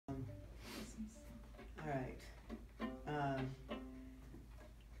right.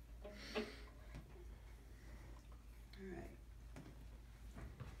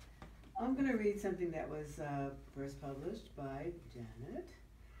 I'm going to read something that was first published by Janet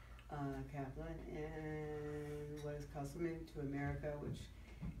Kaplan in what is called Swimming to America, which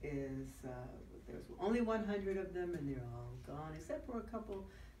is, there's only 100 of them, and they're all gone, except for a couple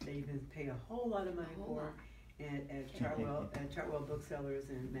that you can pay a whole lot of money for at Chartwell Booksellers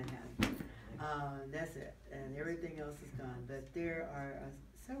in Manhattan. That's it, and everything else is gone. But there are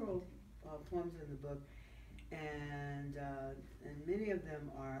several poems in the book, and many of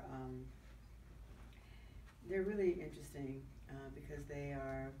them are they're really interesting because they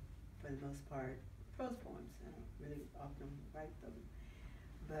are, for the most part, prose poems. I don't really often write them,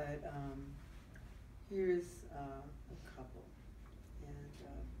 but here's a couple, and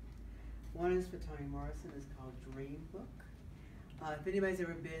one is for Toni Morrison. It's called Dream Book. If anybody's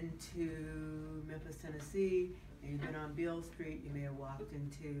ever been to Memphis, Tennessee, and you've been on Beale Street, you may have walked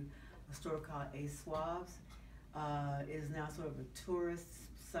into a store called Ace Swab's. It is now sort of a tourist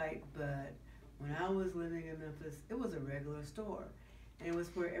site, but when I was living in Memphis, it was a regular store. And it was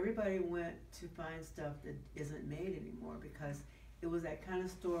where everybody went to find stuff that isn't made anymore, because it was that kind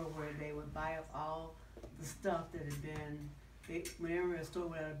of store where they would buy up all the stuff that had been, whenever a store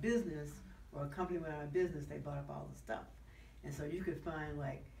went out of business or a company went out of business, they bought up all the stuff. And so you could find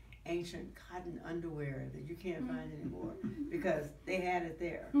like ancient cotton underwear that you can't find anymore because they had it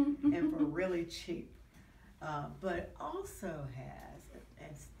there and for really cheap. But it also has,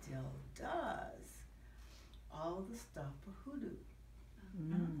 and still does, all the stuff for hoodoo.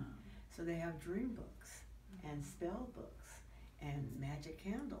 So they have dream books and spell books and magic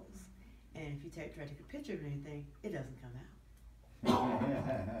candles. And if you try to take a picture of anything, it doesn't come out.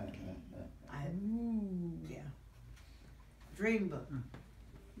 Yeah. Dream book.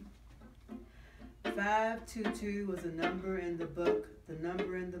 522 was a number in the book,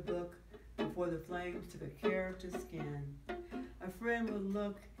 before the flames took a character's skin. A friend would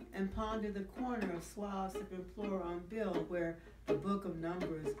look and ponder the corner of Suave's second floor on Bill, where the book of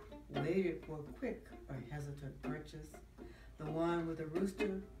numbers waited for a quick or hesitant purchase. The one with a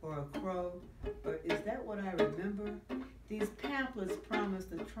rooster or a crow, or is that what I remember? These pamphlets promised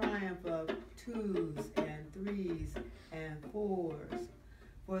the triumph of 2s and 3s and 4s.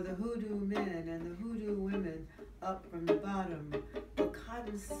 For the hoodoo men and the hoodoo women up from the bottom, where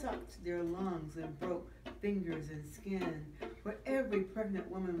cotton sucked their lungs and broke fingers and skin, where every pregnant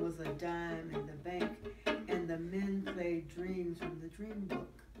woman was a dime in the bank, and the men played dreams from the dream book.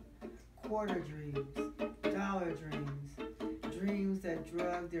 Quarter dreams, dollar dreams, dreams that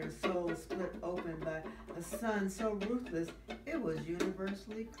drugged their souls split open by a sun so ruthless it was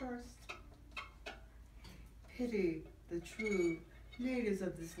universally cursed. Pity the true natives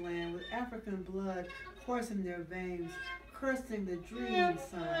of this land with African blood coursing their veins, cursing the dream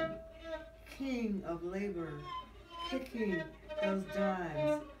sun, king of labor, picking those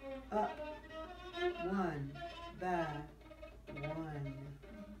dimes up one by one.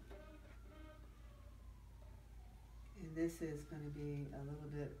 And this is going to be a little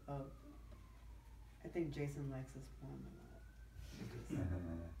bit of, I think Jason likes this poem a lot.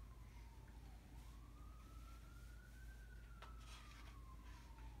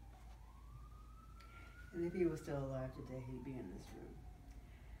 And if he was still alive today, he'd be in this room.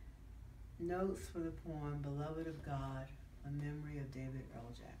 Notes for the poem, Beloved of God, a memory of David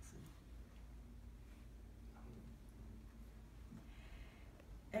Earl Jackson.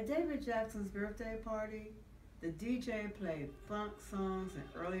 At David Jackson's birthday party, the DJ played funk songs and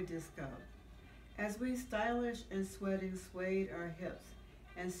early disco. As we stylish and sweating swayed our hips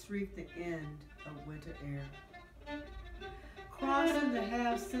and shrieked the end of winter air. Crossing the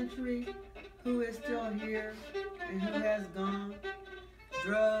half-century, who is still here and who has gone,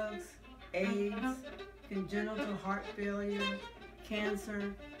 drugs, AIDS, congenital heart failure,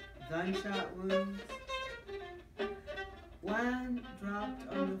 cancer, gunshot wounds. Wine dropped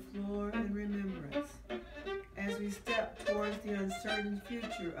on the floor in remembrance as we stepped towards the uncertain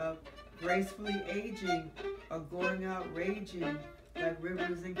future of gracefully aging or going out raging like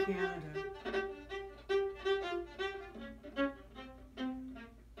rivers in Canada.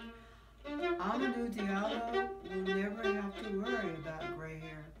 Amadou Diallo will never have to worry about gray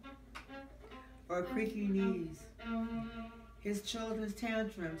hair or creaky knees, his children's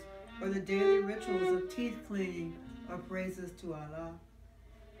tantrums, or the daily rituals of teeth cleaning or praises to Allah.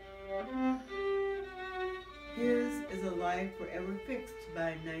 His is a life forever fixed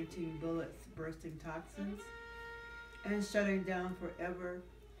by 19 bullets bursting toxins and shutting down forever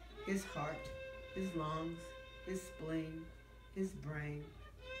his heart, his lungs, his spleen, his brain.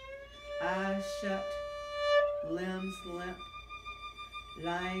 Eyes shut,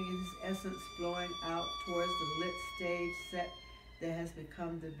 lying in his essence flowing out towards the lit stage set that has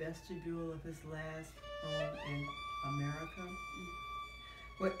become the vestibule of his last home in America,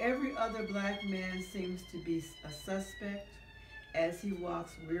 where every other black man seems to be a suspect as he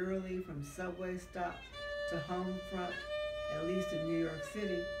walks wearily from subway stop to home front, at least in New York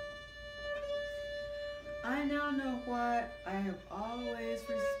City. I now know why I have always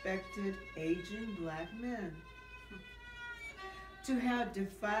respected aging black men. To have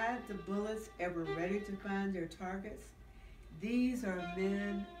defied the bullets ever ready to find their targets, these are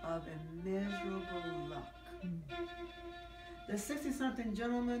men of immeasurable luck. The 60-something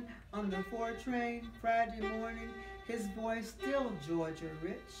gentleman on the 4 train Friday morning, his voice still Georgia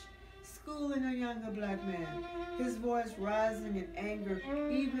rich, schooling a younger black man, his voice rising in anger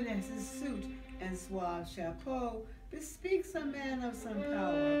even as his suit and suave chapeau bespeaks a man of some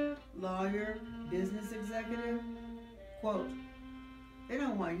power, lawyer, business executive. Quote, they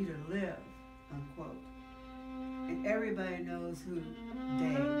don't want you to live, unquote. And everybody knows who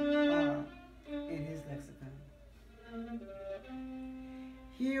they are in his lexicon.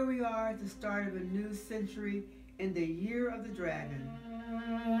 Here we are at the start of a new century in the year of the dragon.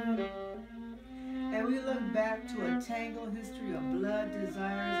 And we look back to a tangled history of blood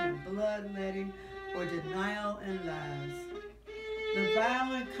desires and bloodletting or denial and lies. The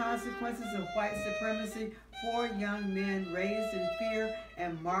violent consequences of white supremacy, 4 young men raised in fear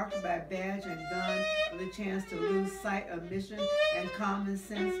and marked by badge and gun with a chance to lose sight of mission and common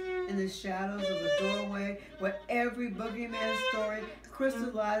sense in the shadows of a doorway where every boogeyman story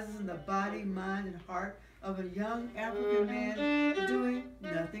crystallizes in the body, mind, and heart of a young African man doing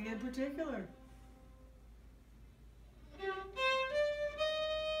nothing in particular.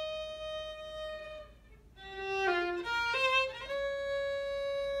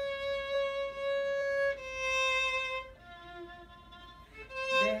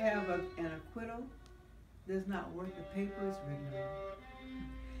 They have an acquittal that's not worth the paper it's written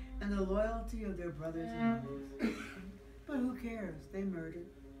on, and the loyalty of their brothers and mothers. But who cares? They murdered.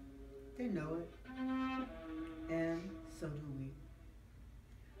 They know it. And so do we.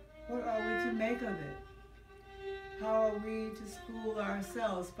 What are we to make of it? How are we to school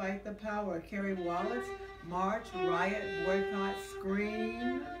ourselves, fight the power, carry wallets, march, riot, boycott,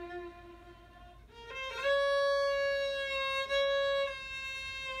 scream?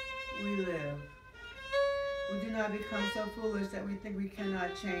 We live. We do not become so foolish that we think we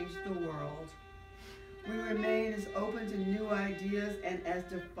cannot change the world. We remain as open to new ideas and as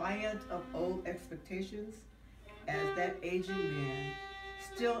defiant of old expectations as that aging man,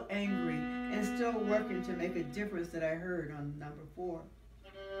 still angry and still working to make a difference that I heard on number 4.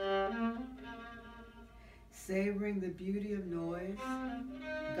 Savoring the beauty of noise,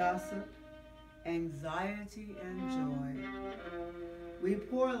 gossip, anxiety, and joy. We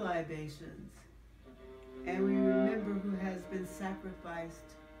pour libations, and we remember who has been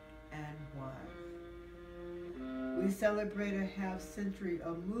sacrificed and why. We celebrate a half-century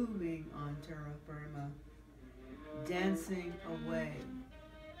of moving on terra firma, dancing away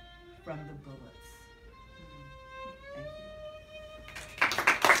from the bullets. Thank you.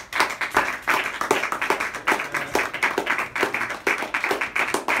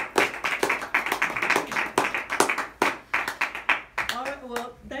 All right, well,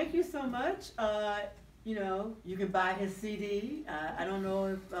 thank you so much. You know, you can buy his CD. I don't know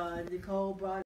if Nicole brought